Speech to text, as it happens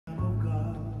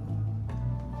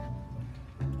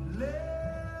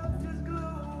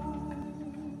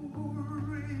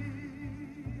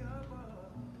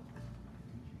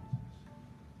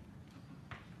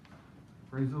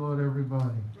Praise the Lord,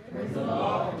 everybody. Praise the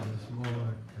Lord. Yes, Lord.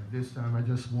 At this time, I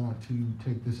just want to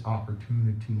take this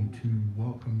opportunity to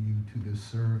welcome you to this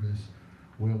service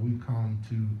where we come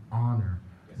to honor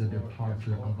the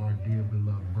departure of our dear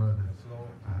beloved brother,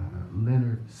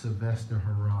 Leonard Sylvester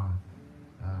Harrod.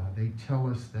 They tell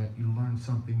us that you learn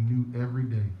something new every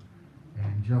day.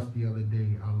 And just the other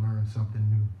day, I learned something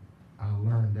new. I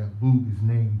learned that Boobie's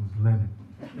name was Leonard.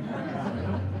 I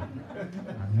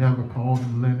never called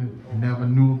him Leonard, never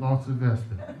knew about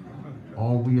Sylvester.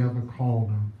 All we ever called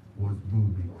him was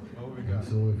Boobie. And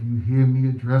so if you hear me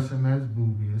address him as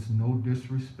Boobie, it's no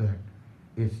disrespect.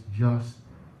 It's just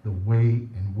the way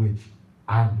in which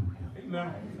I knew him.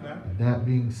 And that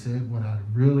being said, what I'd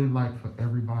really like for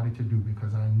everybody to do,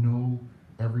 because I know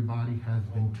everybody has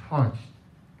been touched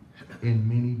in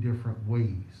many different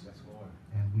ways,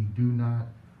 and we do not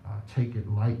take it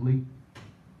lightly.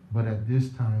 But at this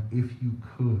time, if you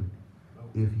could,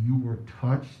 if you were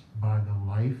touched by the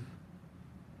life,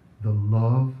 the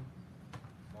love,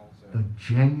 the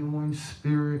genuine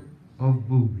spirit of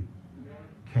Boobie,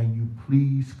 can you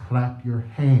please clap your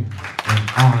hands and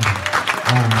honor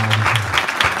Almighty God?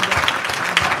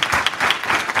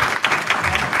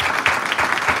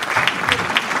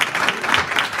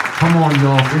 Come on,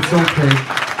 y'all. It's okay.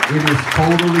 It is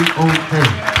totally okay.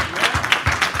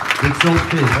 It's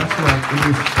okay. That's right. It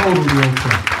is totally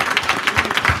okay.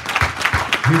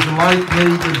 His life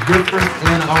made the difference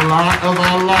in a lot of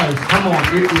our lives. Come on.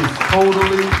 It is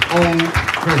totally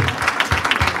okay.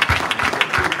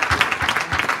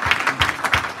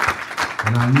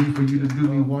 And I need for you to do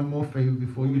me one more favor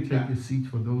before you take your seats.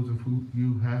 For those of who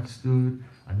you have stood,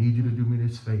 I need you to do me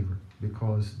this favor,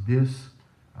 because this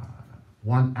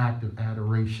one act of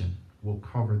adoration will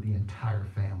cover the entire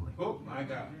family. Oh, my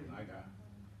God, my God.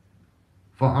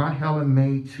 For Aunt Helen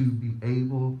May to be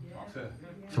able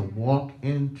to walk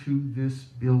into this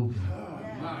building. Oh,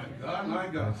 my God, my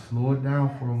God. Slow it down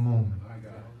for a moment. My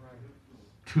God.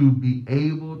 To be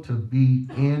able to be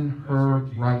in her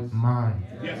right mind.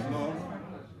 Yes, Lord.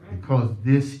 Because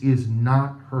this is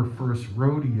not her first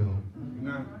rodeo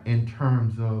in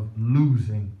terms of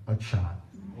losing a child.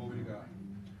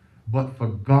 But for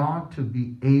God to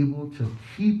be able to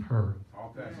keep her,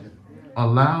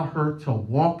 allow her to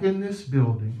walk in this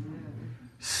building,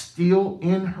 still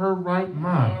in her right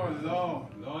mind,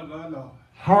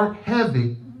 heart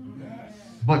heavy,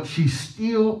 but she's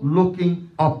still looking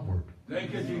upward.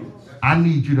 Thank you, Jesus. I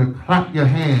need you to clap your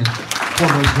hands for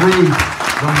the grace,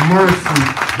 the mercy,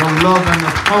 the love, and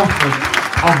the comfort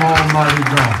of Almighty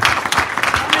God.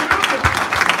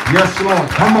 Yes, Lord.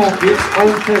 Come on, it's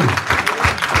okay.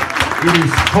 It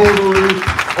is totally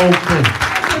okay.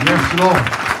 Yes, Lord.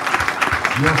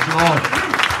 Yes, Lord.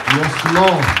 Yes,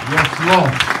 Lord. Yes,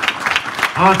 Lord.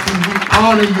 Auntie, we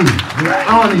honor you. We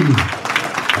honor you.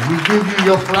 We give you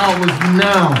your flowers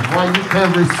now while you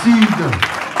can receive them.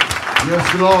 Yes,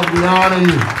 Lord, we honor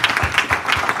you.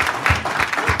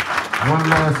 One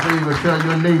last favor, tell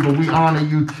your neighbor we honor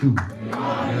you too.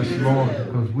 Yes, Lord,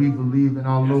 because we believe in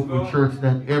our local church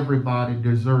that everybody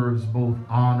deserves both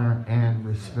honor and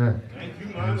respect.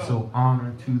 And so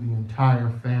honor to the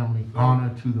entire family, honor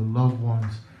to the loved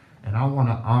ones. And I want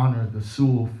to honor the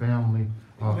Sewell family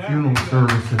funeral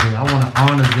service today. I want to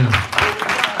honor them.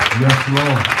 Yes,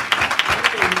 Lord.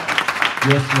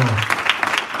 Yes, Lord.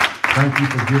 Thank you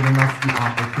for giving us the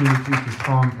opportunity to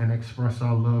come and express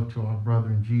our love to our brother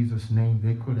in Jesus' name.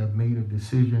 They could have made a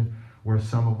decision where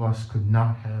some of us could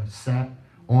not have sat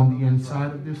on the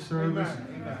inside of this service,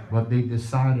 but they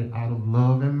decided out of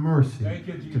love and mercy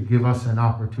to give us an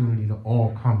opportunity to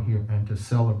all come here and to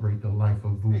celebrate the life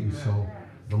of Boobie. So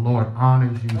the Lord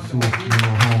honors you, Sewell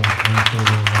Funeral Home.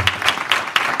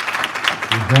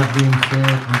 With that being said,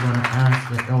 I'm going to ask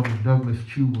that Elder Douglas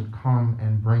Chu would come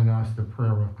and bring us the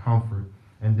prayer of comfort.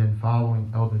 And then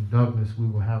following Elder Douglas, we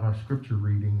will have our scripture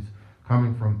readings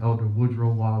coming from Elder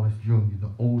Woodrow Wallace Jr.,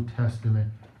 the Old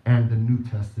Testament and the New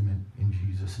Testament, in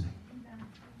Jesus' name.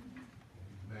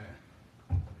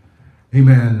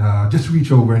 Amen. Just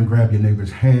reach over and grab your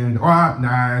neighbor's hand.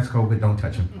 Nah, it's COVID. Don't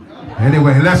touch him.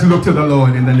 Anyway, let's look to the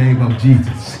Lord in the name of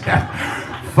Jesus.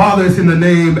 Father, it's in the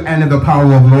name and in the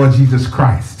power of Lord Jesus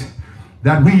Christ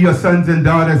that we, your sons and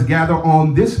daughters, gather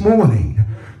on this morning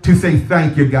to say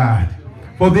thank you, God.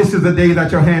 For this is the day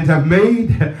that your hands have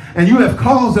made, and you have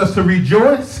caused us to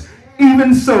rejoice.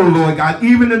 Even so, Lord God,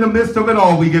 even in the midst of it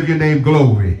all, we give your name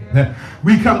glory.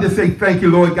 We come to say thank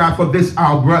you, Lord God, for this,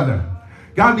 our brother.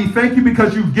 God, we thank you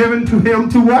because you've given to him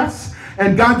to us,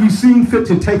 and God, you've seen fit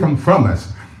to take him from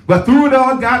us. But through it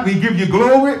all, God, we give you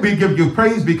glory, we give you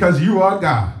praise because you are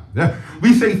God.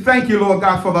 We say thank you, Lord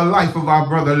God, for the life of our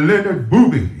brother Leonard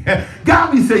Booby.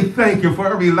 God, we say thank you for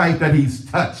every life that he's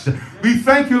touched. We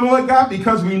thank you, Lord God,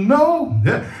 because we know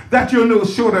that you're no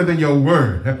shorter than your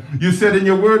word. You said in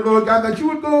your word, Lord God, that you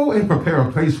would go and prepare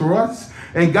a place for us.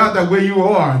 And God, that where you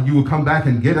are, you will come back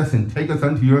and get us and take us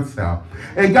unto yourself.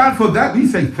 And God, for that, we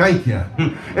say thank you.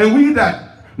 And we that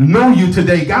know you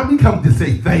today, God, we come to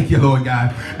say thank you, Lord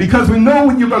God, because we know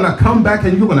when you're going to come back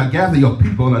and you're going to gather your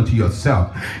people unto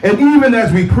yourself. And even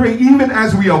as we pray, even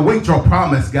as we await your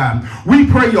promise, God, we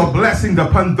pray your blessings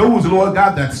upon those, Lord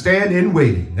God, that stand in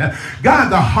waiting. God,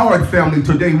 the Harrod family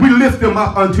today, we lift them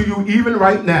up unto you even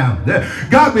right now.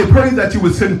 God, we pray that you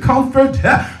would send comfort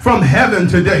from heaven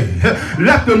today.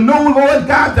 Let them know, Lord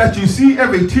God, that you see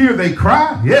every tear they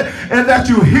cry, and that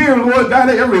you hear, Lord God,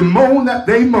 every moan that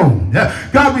they moan.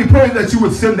 God, we pray that you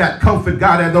would send that comfort,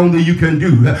 God, as only you can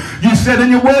do. You said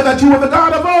in your word that you are the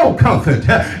God of all comfort,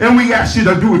 and we ask you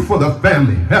to do it for the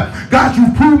family. God,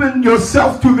 you've proven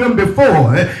yourself to them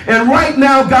before, and right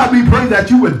now, God, we pray that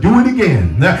you would do it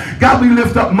again. God, we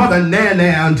lift up Mother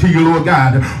Nana unto you, Lord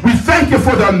God. We thank you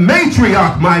for the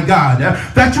matriarch, my God,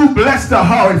 that you blessed the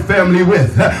Harrod family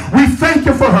with. We thank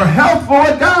you for her health,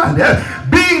 Lord God.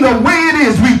 Being the way it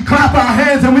is, we clap our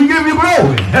hands and we give you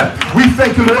glory. We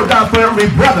thank you, Lord God, for every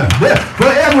brother, for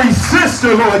every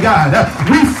sister, Lord God.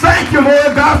 We thank you,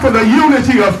 Lord God, for the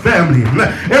unity of family.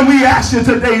 And we ask you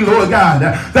today, Lord God,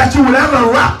 that you would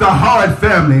ever wrap the Harrod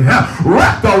family,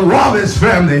 wrap the Wallace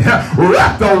family,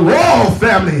 wrap the Wall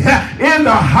family in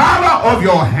the hollow of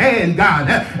your hand, God,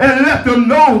 and let them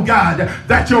know, God,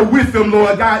 that you're with them,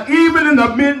 Lord God, even in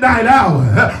the midnight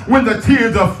hour when the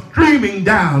tears are streaming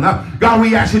down. God,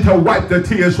 we ask you to wipe the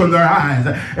tears from their eyes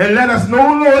and let us know,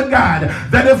 Lord God,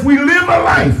 that if we live a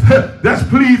life that's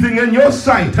pleasing in your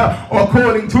sight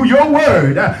according to your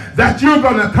word, that you're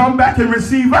going to come back and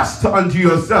receive us unto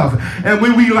yourself. And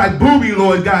when we, like Booby,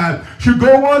 Lord God, should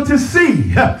go on to see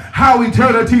how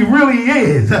eternity really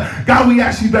is, God, we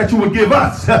ask you that you would give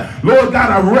us, Lord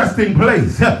God, a resting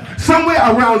place somewhere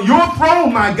around your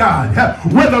throne, my God,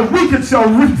 where the wicked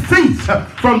shall cease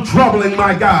from troubling,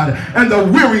 my God, and the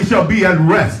weary shall be at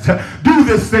rest. Do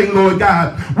this thing, Lord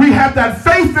God. We have that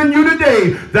faith in you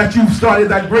today that you've started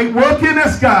that great work in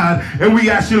us, God, and we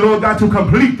ask you, Lord God, to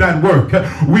complete that work.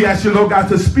 We ask you, Lord God,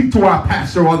 to speak to our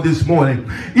pastor on this morning,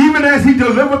 even as he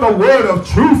delivered the word of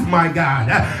truth, my God.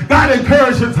 God,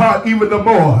 encourage his heart even the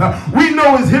more. We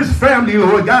know it's his family,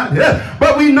 Lord God,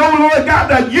 but we know, Lord God,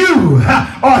 that you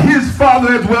are his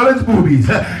father as well as Booby's.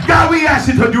 God, we ask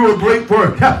you to do a great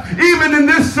work, even in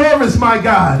this service, my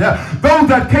God. Those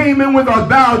that came in with a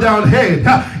bowed down head,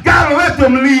 God, let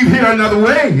them leave here another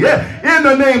way. In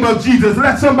the name of Jesus,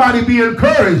 let somebody be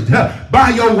encouraged by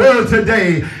your word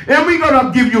today. And we're going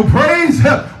to give you praise.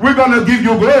 We're going to give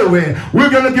you glory. We're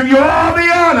going to give you all the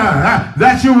honor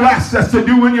that you asked us to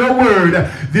do in your word.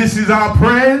 This is our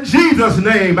prayer in Jesus'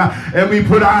 name. And we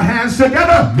put our hands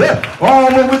together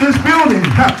all over this building.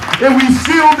 And we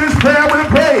seal this prayer with a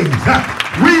praise.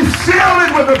 We seal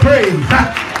it with a praise.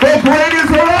 For great is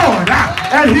the Lord,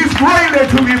 and he's greatly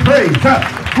to be praised.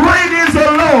 Great is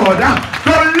the Lord,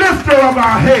 the lifter of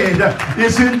our head.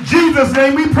 It's in Jesus'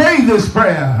 name we pray this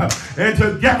prayer. And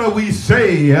together we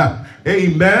say,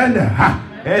 amen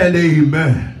and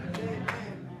amen.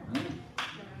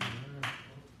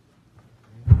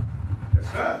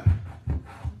 Yes, sir.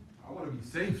 I want to be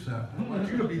safe, sir. I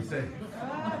want you to be safe.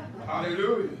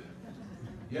 Hallelujah.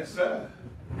 Yes, sir.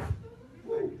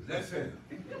 That's it.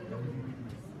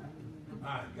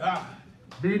 My God.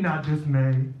 Be not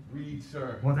dismayed. Read,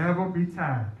 sir. Whatever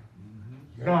betide,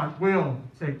 God will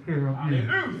take care of you.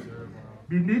 Hallelujah.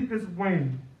 Beneath his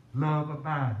wing, love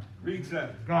abides. Read,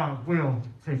 sir. God will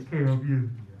take care of you.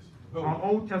 Our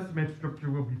Old Testament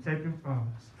scripture will be taken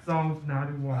from Psalms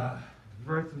 91,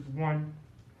 verses 1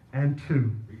 and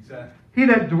 2. Read, sir. He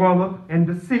that dwelleth in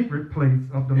the secret place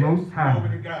of the Most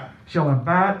High shall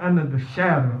abide under the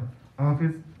shadow of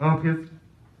the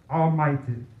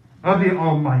Almighty.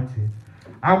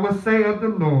 I will say of the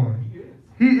Lord,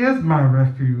 he is my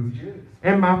refuge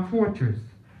and my fortress,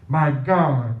 my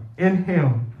God, in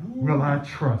him will I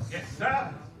trust. Yes,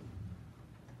 sir.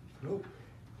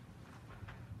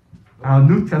 Our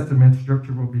New Testament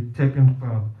scripture will be taken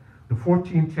from the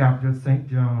 14th chapter of St.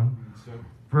 John,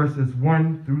 verses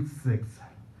 1 through 6.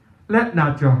 Let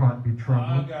not your heart be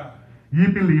troubled. Ye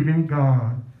believe in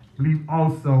God, believe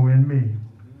also in me.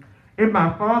 In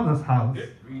my Father's house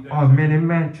are many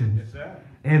mansions,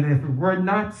 and if it were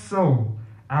not so,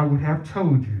 I would have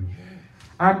told you.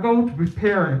 I go to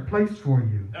prepare a place for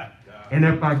you, and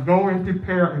if I go and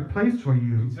prepare a place for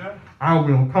you, I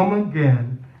will come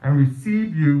again and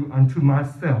receive you unto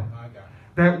myself,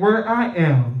 that where I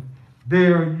am,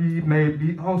 there ye may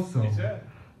be also. Yes, sir.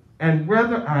 And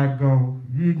whither I go,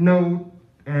 ye know,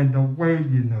 and the way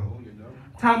ye know.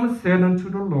 Thomas said unto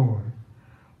the Lord,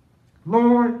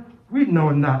 Lord, we know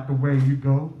not the way you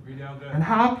go, and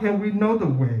how can we know the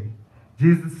way?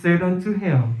 Jesus said unto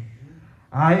him,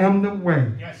 I am the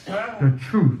way, Yes, sir. the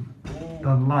truth,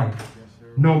 the life.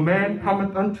 No man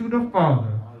cometh unto the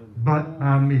Father but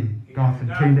by me. God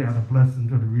continue to add a blessing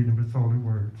to the reading of his holy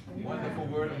words. Wonderful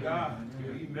word of God.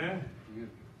 Amen.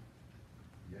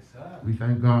 Yes, sir. We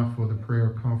thank God for the prayer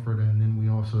of comfort, and then we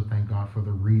also thank God for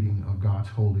the reading of God's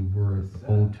holy word, the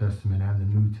Old Testament and the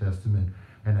New Testament.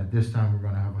 And at this time, we're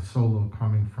going to have a solo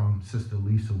coming from Sister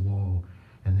Lisa Wall.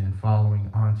 And then following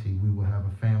Auntie, we will have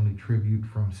a family tribute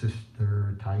from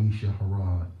Sister Taisha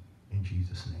Harrod. In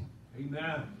Jesus' name.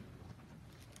 Amen.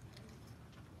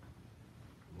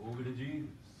 Glory to Jesus.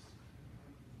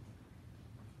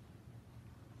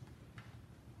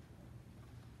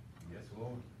 Yes,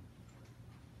 Lord.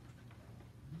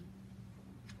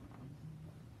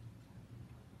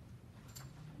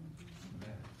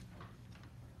 Amen.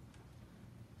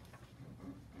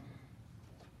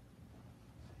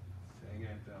 Sing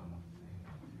it, Thelma.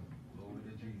 Glory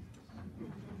to Jesus.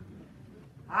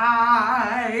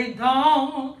 I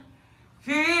don't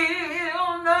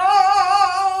feel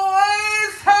no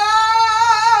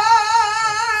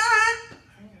wayside.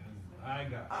 My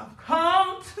God. I've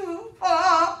come too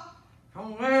far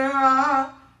from where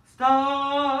I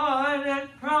started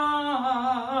from.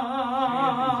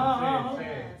 Say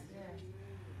it.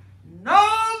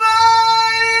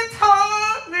 Nobody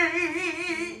told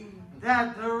me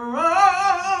that the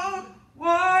road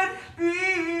would be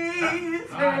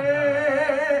easy.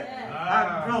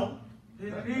 I don't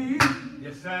believe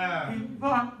Yes, sir. he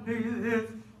brought me this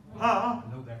far I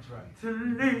know that's right. to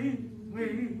leave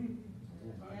me.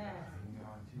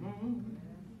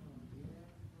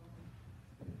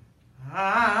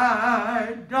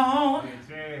 I don't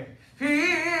Say it.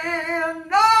 feel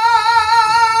no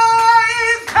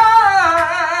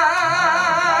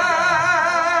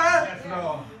time. Yes,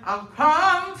 Lord. I've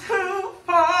come too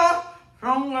far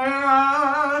from where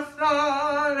I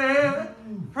started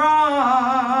from.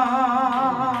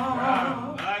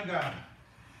 My God.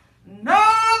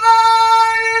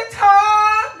 Nobody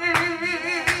told me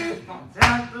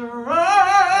that the road would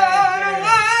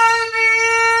be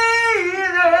easy.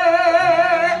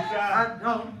 I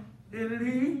don't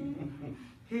believe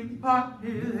he brought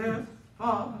me this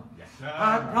far. Yes, sir. I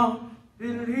don't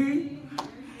believe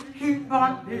he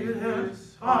brought me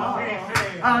this far. I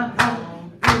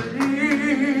don't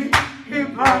believe he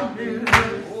brought me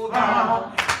this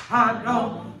far. I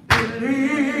don't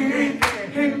believe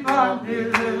he brought me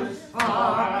this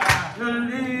far to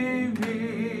leave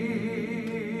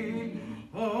me.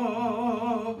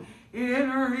 Oh, it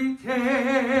reaches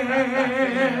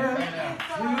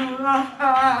to the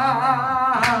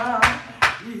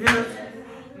highest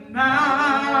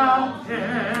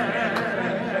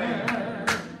mountain.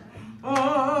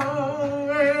 Oh,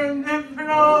 and it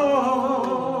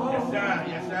flows Yes, sir.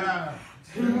 Yes, sir.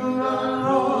 to the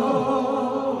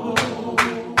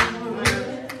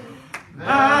lowest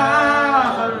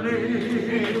valley.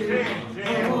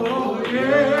 Oh,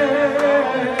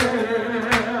 yeah,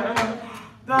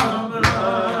 the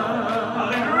blood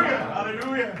Hallelujah.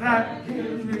 Hallelujah. that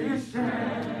gives me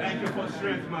strength Thank you for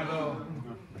strength, my Lord.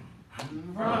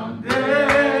 from day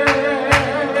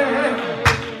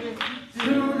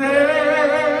to day.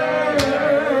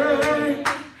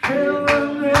 Till the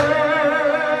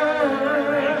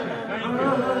Thank you.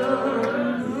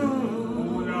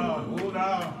 Hold on. Hold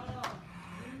on.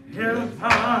 His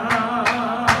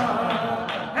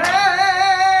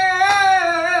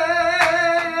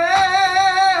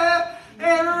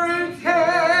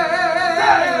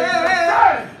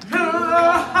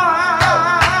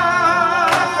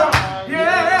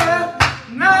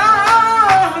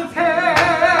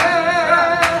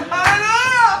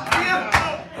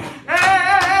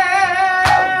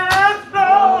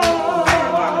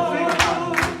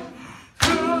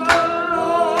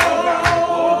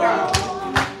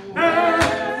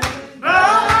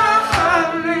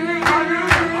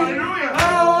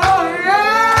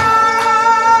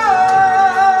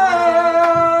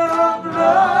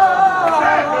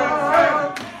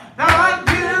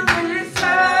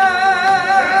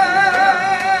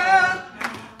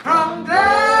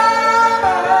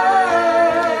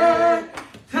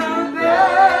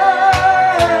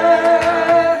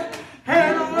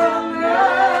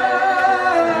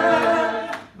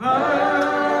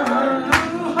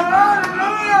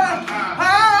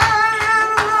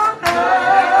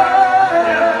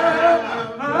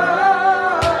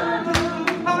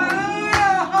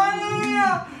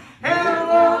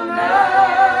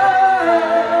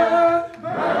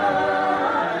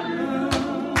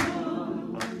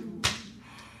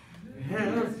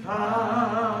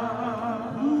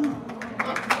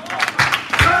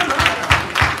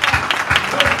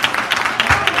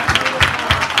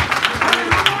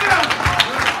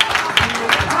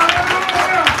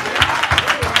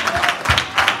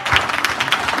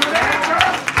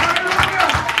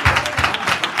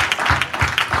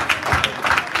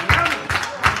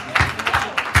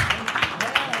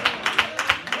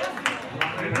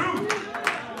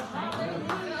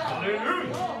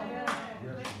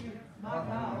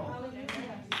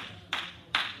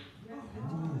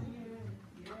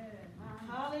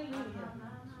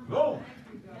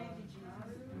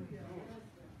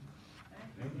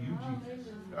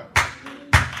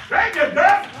Thank you,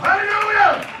 God.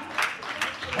 Hallelujah.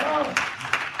 Oh.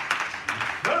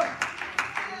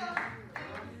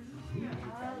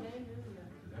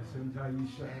 That's him how you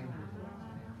shine.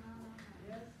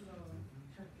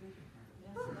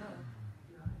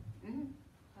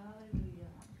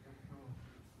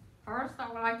 First, I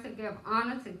would like to give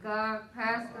honor to God,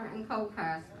 pastor, and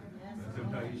co-pastor.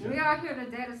 We are here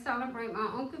today to celebrate my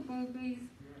Uncle Boopie's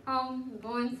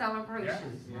homegoing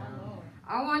celebration. Yes.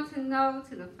 I want to know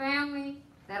to the family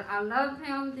that I love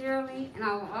him dearly and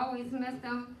I will always miss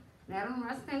them. Let him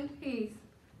rest in peace.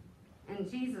 In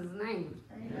Jesus' name.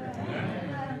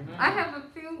 Amen. I have a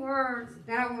few words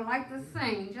that I would like to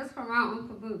sing just for my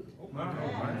Uncle Boopie. Oh, my.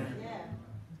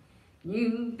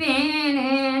 You've been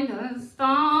in the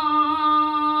storm,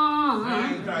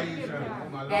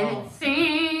 and it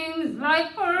seems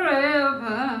like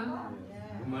forever.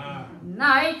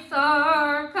 Nights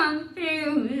are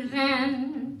confusion,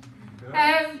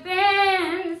 has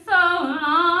been so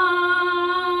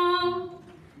long.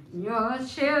 Your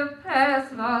ship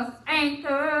has lost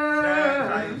anchor,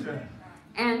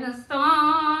 and the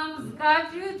storms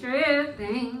got you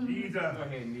drifting.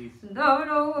 Though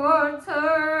the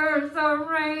waters are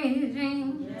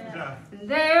raging,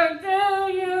 they'll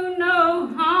do you no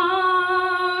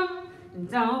harm.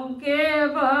 Don't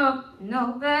give up,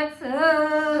 no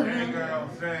better.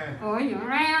 For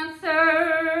your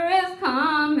answer is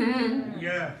coming.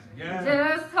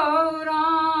 Just hold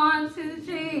on to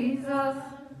Jesus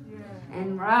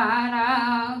and ride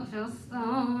out your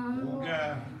storm.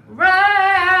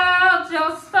 Ride out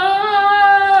your storm.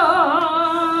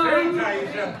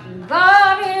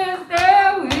 God is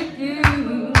there with you.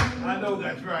 I know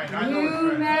that's right.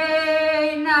 You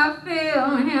may not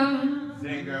feel him,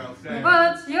 Sing, girl, sing.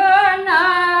 but you're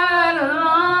not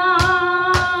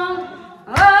alone.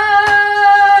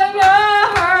 Oh, you're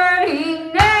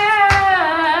hurting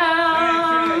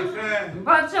now,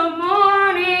 but your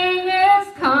morning is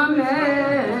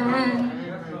coming.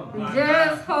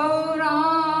 Just hold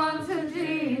on to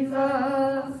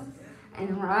Jesus and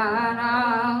ride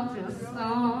out your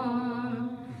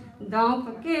storm. Don't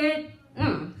forget,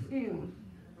 excuse me.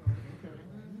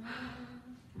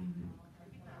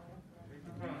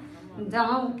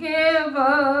 Don't give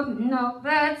up, no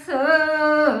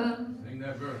better. Sing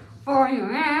that verse. For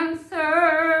your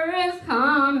answer is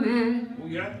coming. Oh,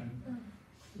 yeah.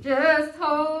 Just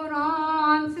hold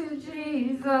on to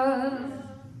Jesus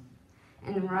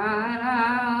and ride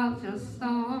out your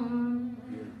storm.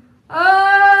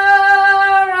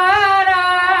 Oh, ride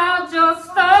out your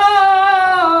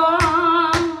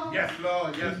storm. Yes,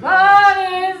 Lord. Yes, Lord. God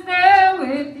is there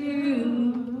with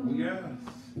you. Oh, yes.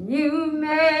 You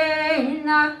may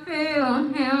not feel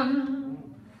him,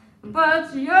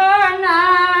 but you're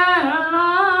not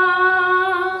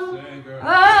alone. Sing, girl.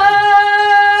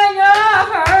 Oh, you're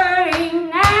hurting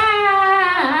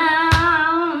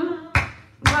now,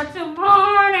 but your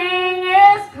morning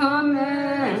is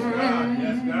coming.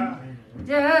 Yes, God.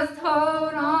 Just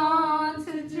hold on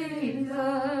to Jesus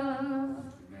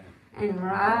and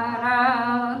ride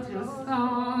out your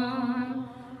storm.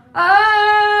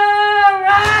 Oh,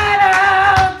 ride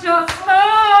out your storm.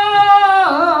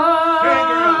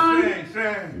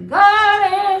 Sing. God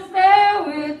is there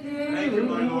with you. Thank you,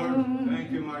 my Lord. Thank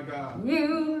you, my God.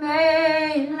 You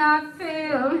may not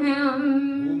feel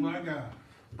him, Oh, my God.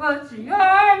 but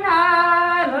you're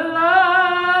not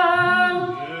alone.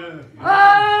 Yeah.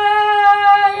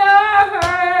 Oh, you're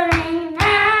hurting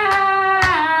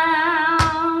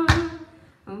now,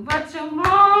 but your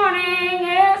morning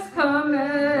is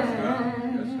coming.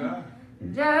 Yes, God.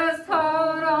 Just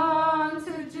hold on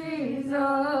to Jesus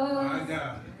My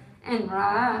God. and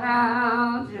ride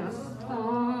out your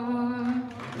storm.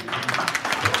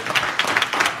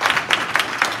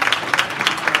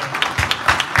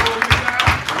 Glory to God.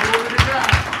 Glory to God.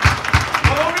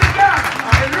 Glory to God.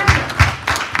 Hallelujah.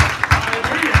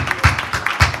 Hallelujah.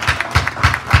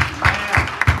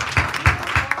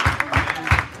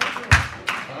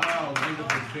 Wow,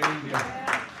 beautiful Savior.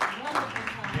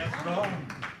 Yes, Lord.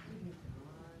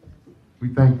 We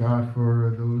thank God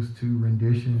for those two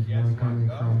renditions, Yes, one my coming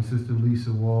God. from Sister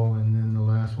Lisa Wall and then the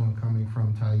last one coming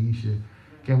from Taisha.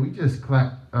 Can we just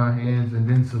clap our hands and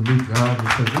then salute God,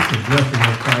 because it's a blessing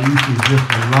that Taisha is just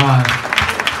alive,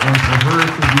 and for her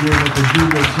to be able to do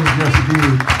what she just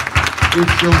did, it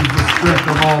shows the strength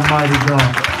of Almighty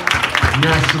God.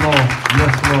 Yes, Lord.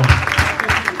 Yes, Lord.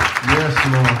 Yes,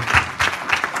 Lord.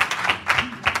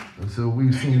 And so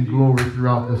we've seen glory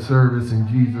throughout the service in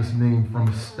Jesus' name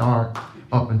from start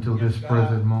up until this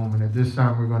present moment. At this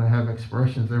time, we're going to have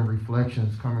expressions and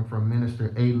reflections coming from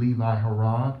Minister A. Levi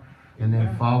Harrod. And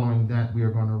then following that, we are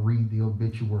going to read the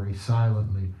obituary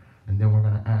silently. And then we're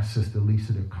going to ask Sister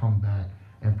Lisa to come back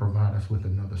and provide us with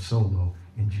another solo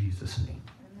in Jesus' name.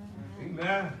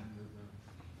 Amen.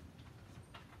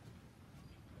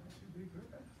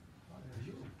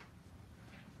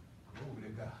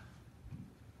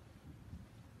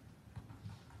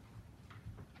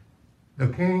 The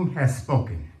king has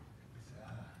spoken.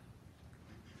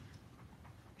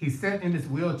 He sat in his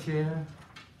wheelchair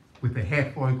with a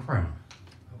hat for a crown.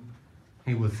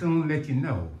 He will soon let you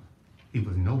know he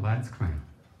was nobody's clown.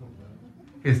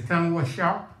 His tongue was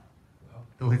sharp,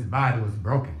 though his body was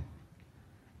broken.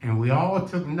 And we all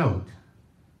took note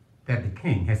that the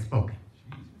king had spoken.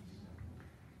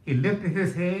 He lifted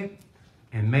his head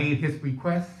and made his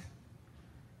request,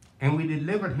 and we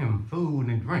delivered him food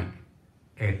and drink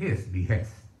at his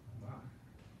behest.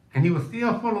 And he was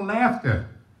still full of laughter,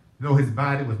 though his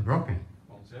body was broken.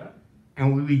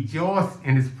 And we rejoiced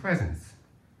in his presence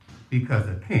because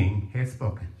the king had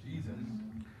spoken.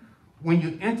 When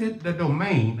you entered the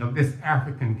domain of this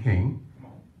African king,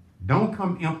 don't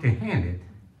come empty-handed.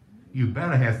 You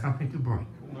better have something to bring.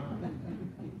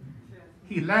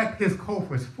 He lacked his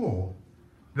coffers full,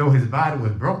 though his body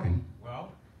was broken.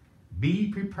 Be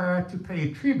prepared to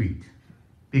pay tribute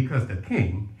because the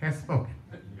king has spoken.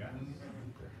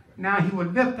 Now he will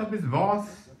lift up his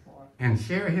voice and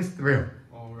share his thrill.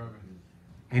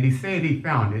 And he said he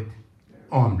found it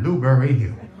on Blueberry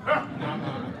Hill.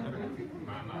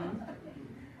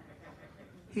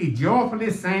 He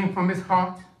joyfully sang from his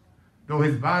heart, though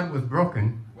his body was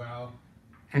broken.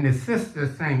 And his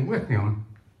sisters sang with him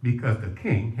because the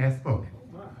king had spoken.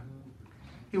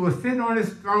 He was sitting on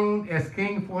his throne as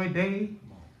king for a day,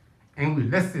 and we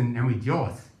listened and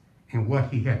rejoiced in what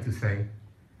he had to say.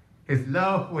 His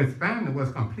love for his family was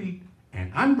complete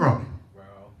and unbroken.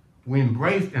 We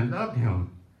embraced and loved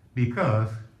him because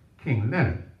King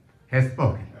Leonard had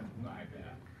spoken.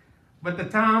 But the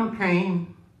time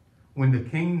came when the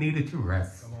king needed to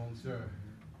rest.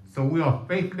 So we are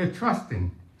faithfully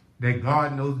trusting that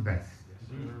God knows best.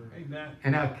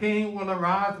 And our king will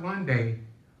arise one day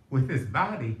with his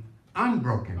body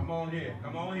unbroken. Come on here.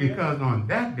 Because on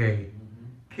that day,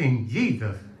 King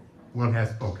Jesus will have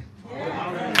spoken. Go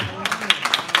ahead,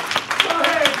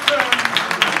 sir.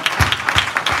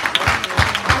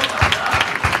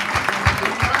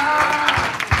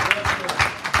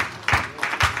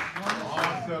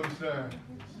 Awesome, sir.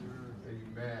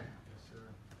 Amen.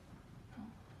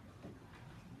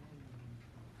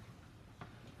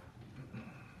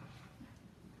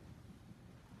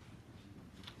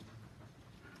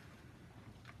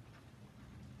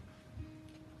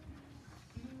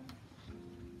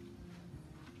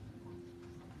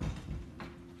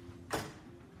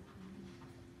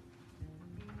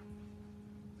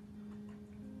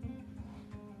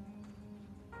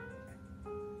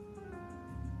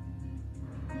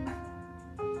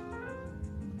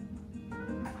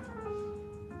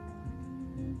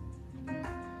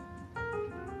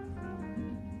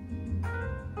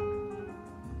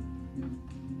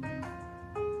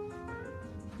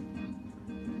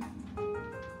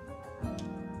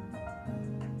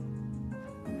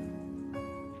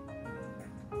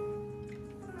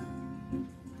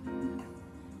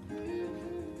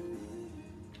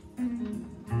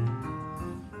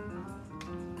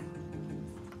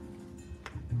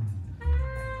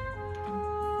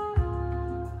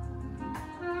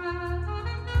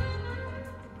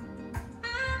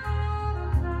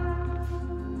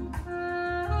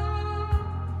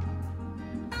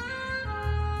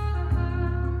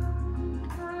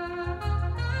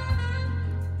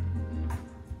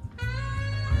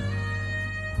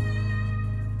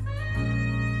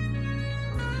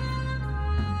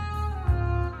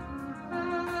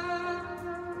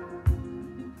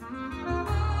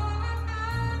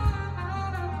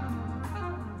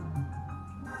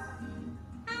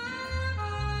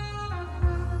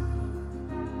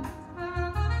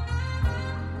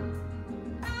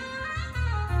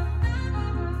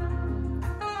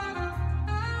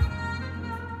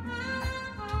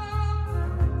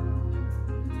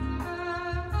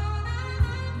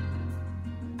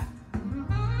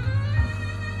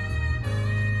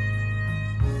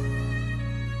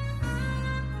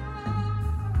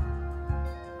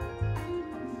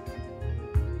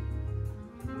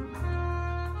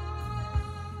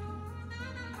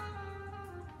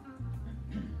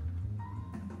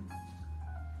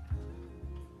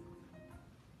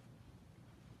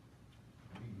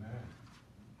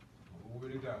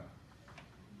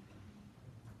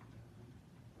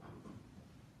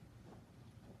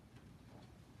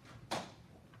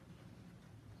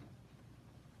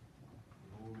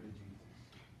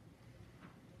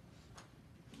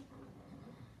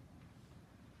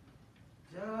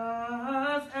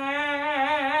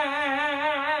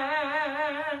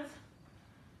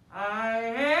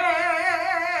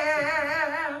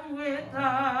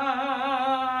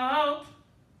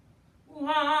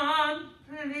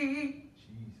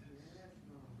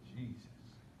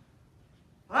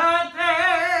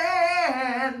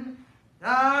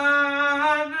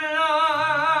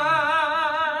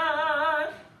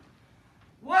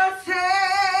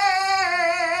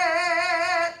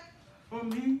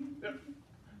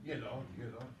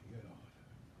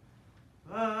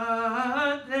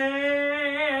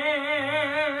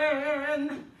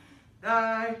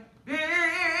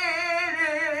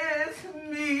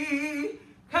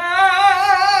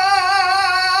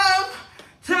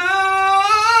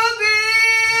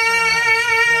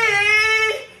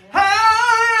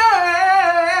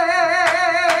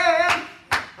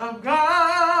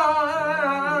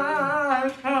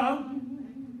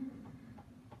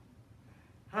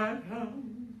 I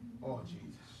come. Oh, Jesus.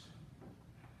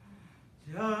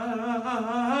 Just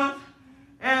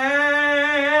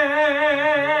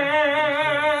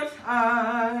as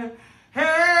I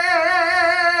am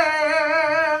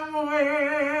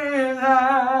without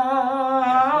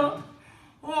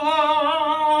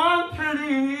one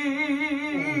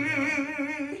plea,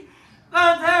 the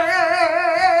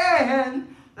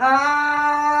then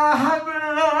thy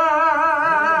blood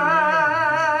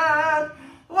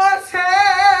was shed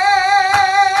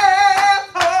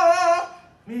for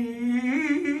me.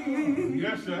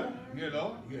 Yes, sir. Yeah,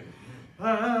 Lord. Yeah.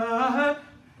 But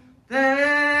then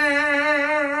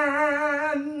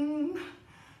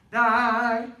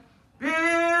thy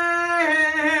bids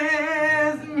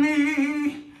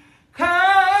me come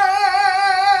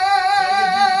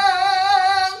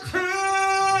to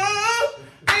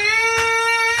thee.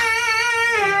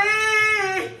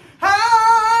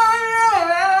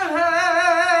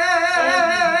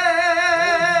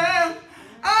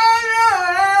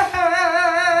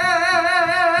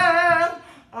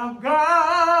 Of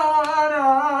God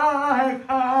I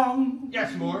come.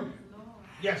 Yes, Lord.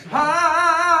 Yes, Lord.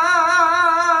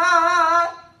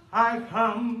 I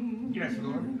come. Yes,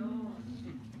 Lord.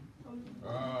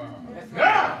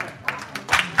 Yeah.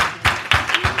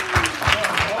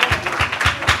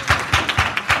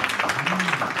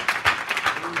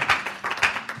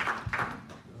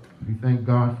 We thank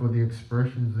God for the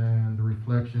expressions and the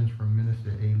reflections from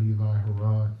Minister A. Levi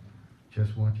Harrod.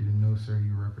 Just want you to know, sir,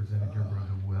 you represented your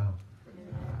brother well.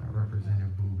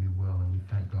 Represented Booby well, and we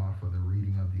thank God for the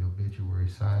reading of the obituary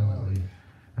silently,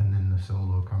 and then the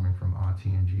solo coming from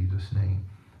Auntie in Jesus' name.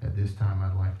 At this time,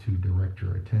 I'd like to direct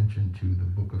your attention to the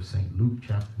book of St. Luke,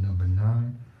 chapter number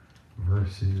 9,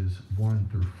 verses 1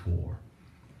 through 4.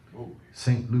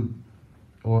 St. Luke,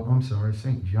 or I'm sorry,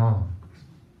 St. John,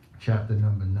 chapter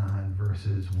number 9,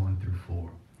 verses 1 through 4.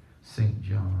 St.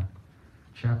 John,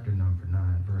 chapter number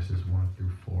 9, verses 1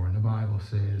 through 4. And the Bible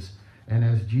says, "And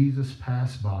as Jesus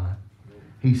passed by,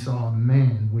 he saw a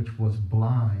man which was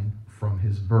blind from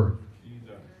his birth.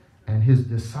 And his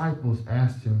disciples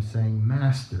asked him, saying,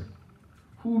 Master,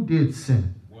 who did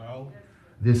sin,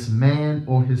 this man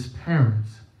or his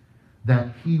parents,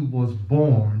 that he was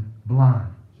born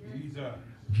blind?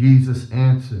 Jesus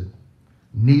answered,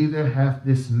 Neither hath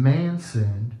this man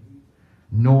sinned,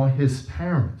 nor his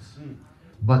parents,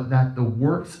 but that the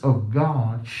works of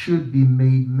God should be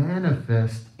made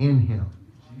manifest in him.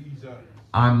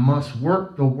 I must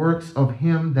work the works of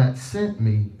him that sent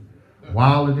me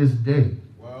while it is day.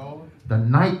 The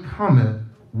night cometh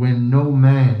when no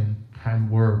man can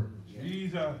work."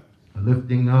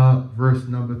 Lifting up verse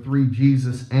number 3,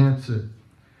 Jesus answered,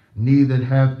 Neither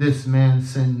hath this man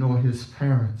sinned nor his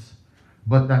parents,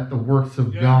 but that the works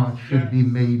of God should be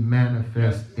made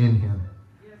manifest in him.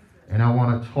 And I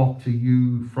want to talk to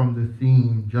you from the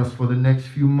theme just for the next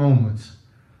few moments,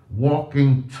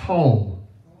 walking tall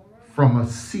from a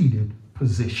seated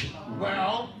position.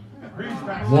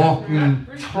 Walking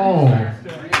tall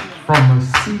from a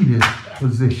seated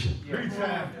position.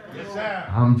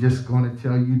 I'm just going to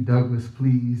tell you, Douglas,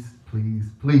 please, please,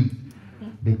 please,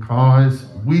 because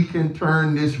we can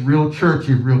turn this real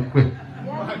churchy real quick.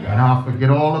 And I'll forget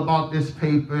all about this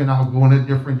paper and I'll go in a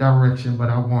different direction, but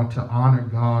I want to honor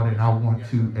God and I want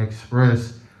to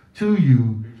express to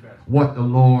you what the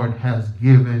Lord has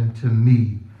given to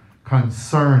me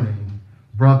concerning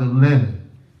Brother Leonard,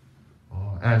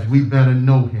 as we better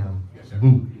know him,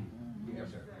 Booby.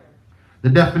 The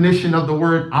definition of the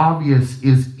word obvious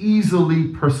is easily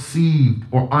perceived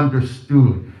or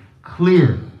understood,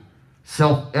 clear,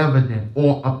 self-evident,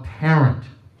 or apparent.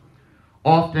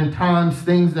 Oftentimes,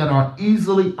 things that are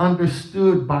easily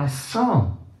understood by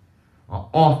some are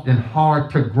often hard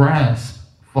to grasp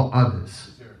for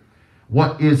others.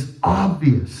 What is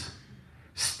obvious,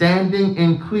 standing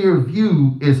in clear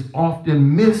view, is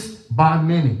often missed by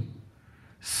many,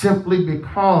 simply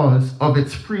because of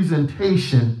its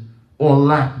presentation or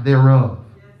lack thereof.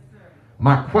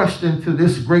 My question to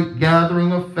this great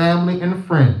gathering of family and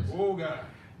friends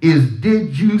is,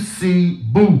 did you see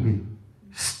Booby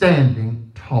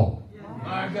standing tall?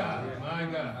 My God, my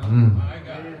God, my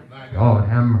God, my God. God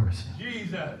have mercy.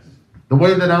 Jesus. The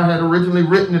way that I had originally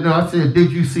written it, I said,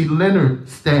 did you see Leonard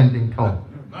standing tall?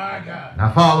 My God. And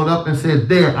I followed up and said,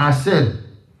 there, I said it.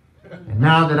 And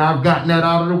now that I've gotten that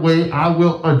out of the way, I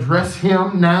will address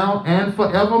him now and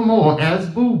forevermore as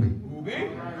Booby.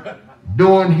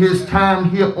 During his time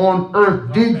here on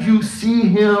earth, did you see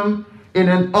him in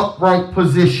an upright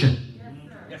position?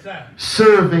 Yes, sir.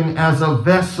 Serving as a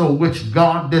vessel which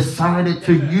God decided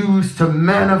to use to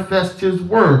manifest his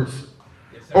words?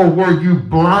 Or were you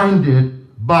blinded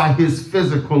by his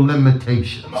physical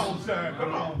limitations. Come on, sir.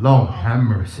 Come on. Lord, have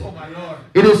mercy. Oh, my Lord.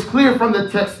 It is clear from the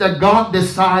text that God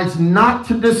decides not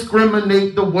to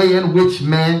discriminate the way in which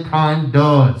mankind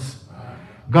does.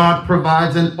 God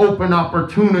provides an open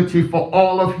opportunity for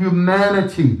all of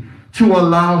humanity to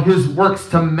allow his works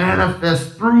to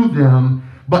manifest through them,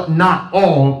 but not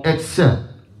all except.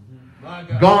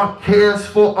 God cares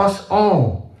for us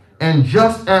all. And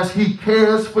just as he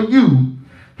cares for you,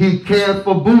 he cared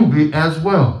for Booby as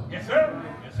well. Yes, sir.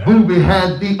 Yes, sir. Booby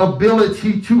had the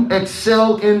ability to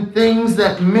excel in things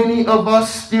that many of us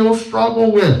still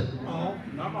struggle with.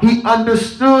 He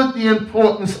understood the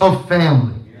importance of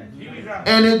family.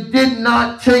 And it did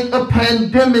not take a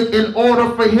pandemic in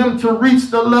order for him to reach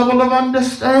the level of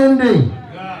understanding.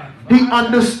 He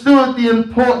understood the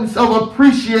importance of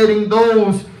appreciating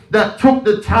those that took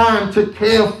the time to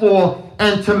care for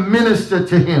and to minister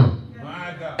to him.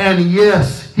 And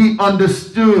yes, he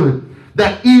understood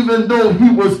that even though he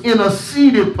was in a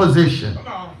seated position,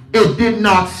 it did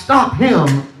not stop him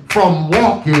from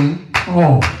walking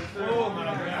tall.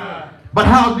 But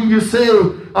how do you say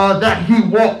that he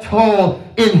walked tall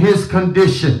in his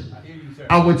condition?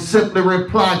 I would simply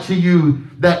reply to you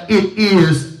that it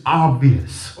is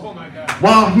obvious.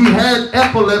 While he had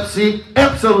epilepsy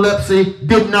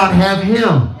did not have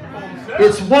him.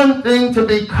 It's one thing to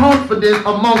be confident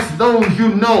amongst those you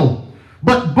know,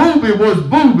 but Booby was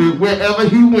Booby wherever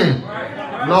he went.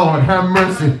 Lord, have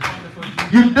mercy.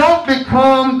 You don't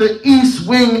become the East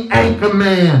Wing anchor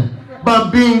man by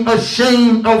being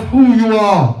ashamed of who you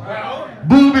are.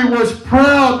 Booby was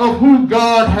proud of who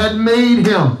God had made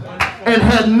him and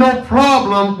had no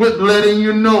problem with letting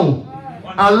you know.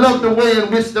 I love the way in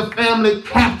which the family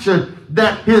captured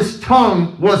that his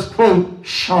tongue was, quote,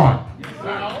 sharp.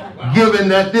 Given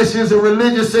that this is a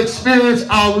religious experience,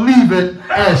 I'll leave it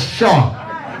as sharp.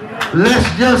 Let's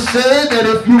just say that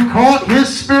if you caught his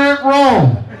spirit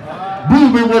wrong,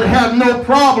 Booby would have no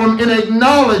problem in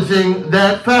acknowledging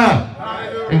that fact.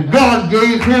 And God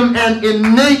gave him an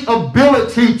innate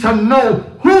ability to know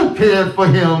who cared for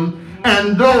him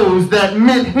and those that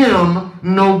meant him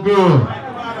no good.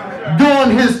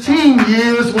 During his teen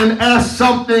years, when asked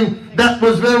something that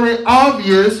was very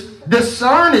obvious,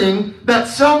 discerning that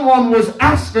someone was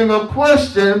asking a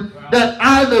question that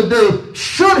either they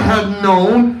should have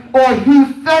known or he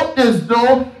felt as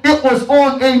though it was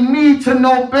on a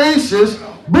need-to-know basis,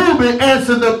 Booby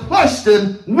answered the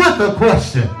question with a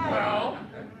question.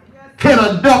 Can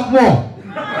a duck walk?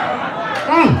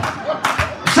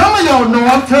 Some of y'all know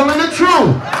I'm telling the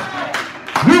truth.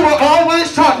 We were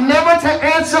always taught never to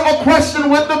answer a question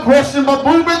with the question, but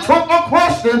Booby took a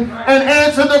question and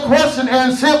answered the question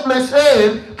and simply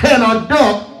said, can a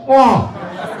duck walk?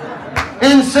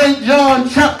 In St. John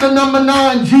chapter number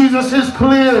 9, Jesus is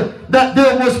clear that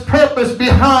there was purpose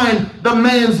behind the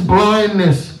man's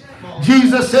blindness.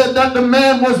 Jesus said that the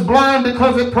man was blind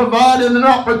because it provided an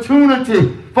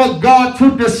opportunity for God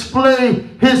to display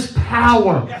his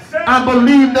power. I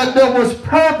believe that there was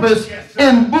purpose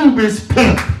in Booby's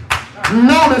pimp.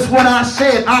 Notice what I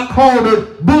said. I called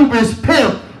it Booby's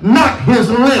pimp, not his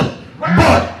limp,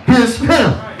 but his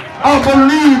pimp. I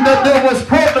believe that there was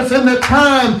purpose in the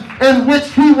time in which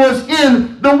he was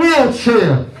in the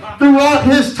wheelchair. Throughout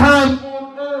his time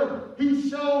on earth, he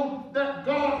showed that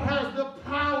God has the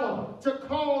power to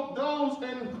call those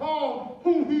and call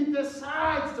who he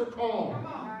decides to call.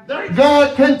 That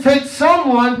God can take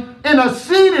someone in a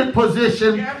seated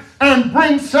position and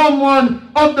bring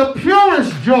someone of the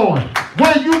purest joy,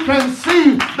 where you can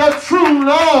see the true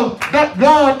love that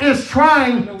God is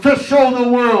trying to show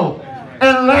the world.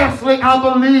 And lastly, I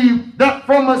believe that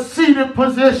from a seated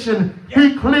position,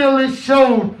 he clearly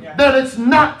showed that it's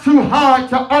not too hard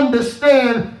to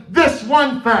understand this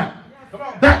one fact,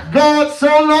 that God so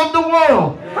loved the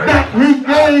world that he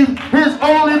gave his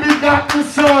only begotten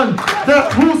Son,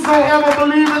 that whosoever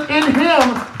believeth in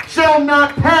him shall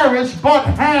not perish but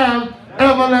have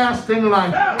everlasting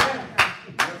life.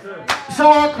 So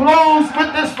I close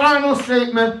with this final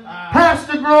statement.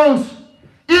 Pastor Gross,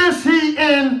 is he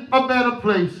in a better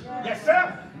place? Yes,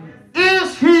 sir.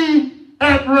 Is he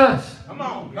at rest? Come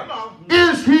on, come on.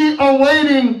 Is he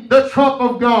awaiting the trump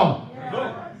of God?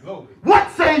 Go.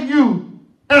 What say you,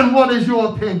 and what is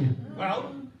your opinion?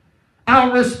 Well,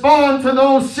 I'll respond to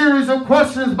those series of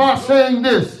questions by saying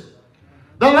this.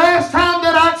 The last time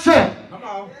that I checked, come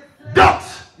on.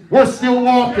 ducks were still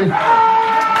walking.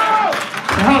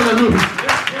 Hallelujah.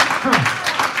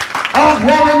 Our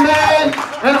holy man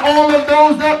and all of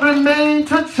those that remain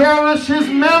to cherish his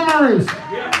memories.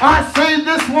 I say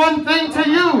this one thing to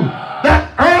you,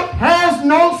 that earth has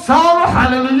no sorrow,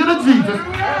 hallelujah to Jesus,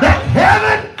 that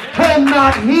heaven cannot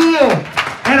God heal.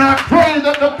 And I pray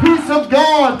that the peace of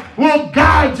God will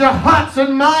guide your hearts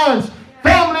and minds.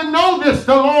 Family, know this.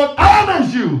 The Lord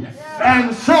honors you.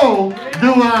 And so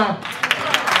do I.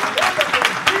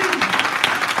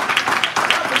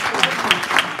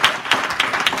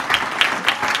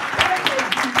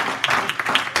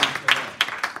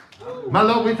 My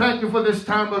Lord, we thank you for this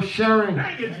time of sharing.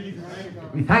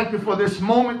 We thank you for this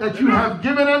moment that you have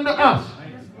given unto us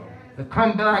to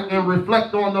come back and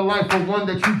reflect on the life of one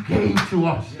that you gave to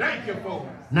us. Thank you, folks.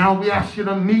 Now we ask you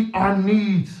to meet our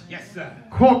needs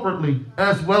corporately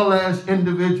as well as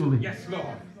individually. Yes, Lord.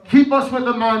 Keep us with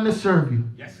a mind to serve you.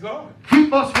 Yes, Lord.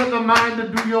 Keep us with a mind to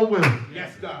do your will.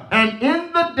 Yes, God. And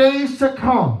in the days to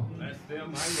come, Bless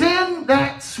them, my send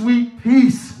that sweet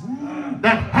peace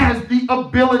that has the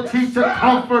ability to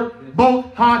comfort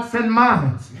both hearts and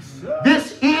minds.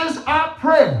 This is our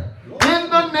prayer. In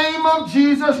the name of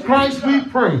Jesus Christ we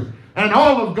pray. And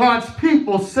all of God's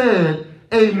people said,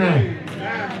 amen.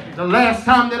 The last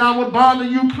time that I would bother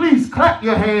you, please clap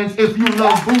your hands if you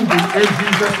love booby in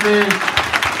Jesus' name.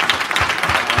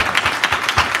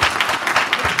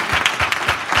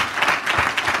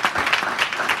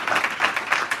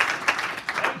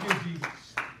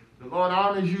 The Lord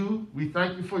honors you. We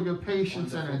thank you for your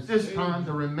patience. And at this time,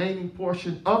 the remaining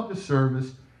portion of the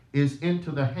service is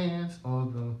into the hands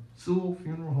of the Sewell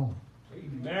Funeral Home.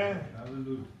 Amen.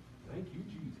 Hallelujah. Thank you,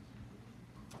 Jesus.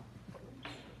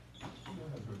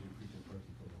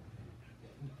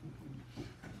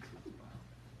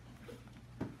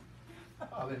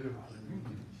 Hallelujah.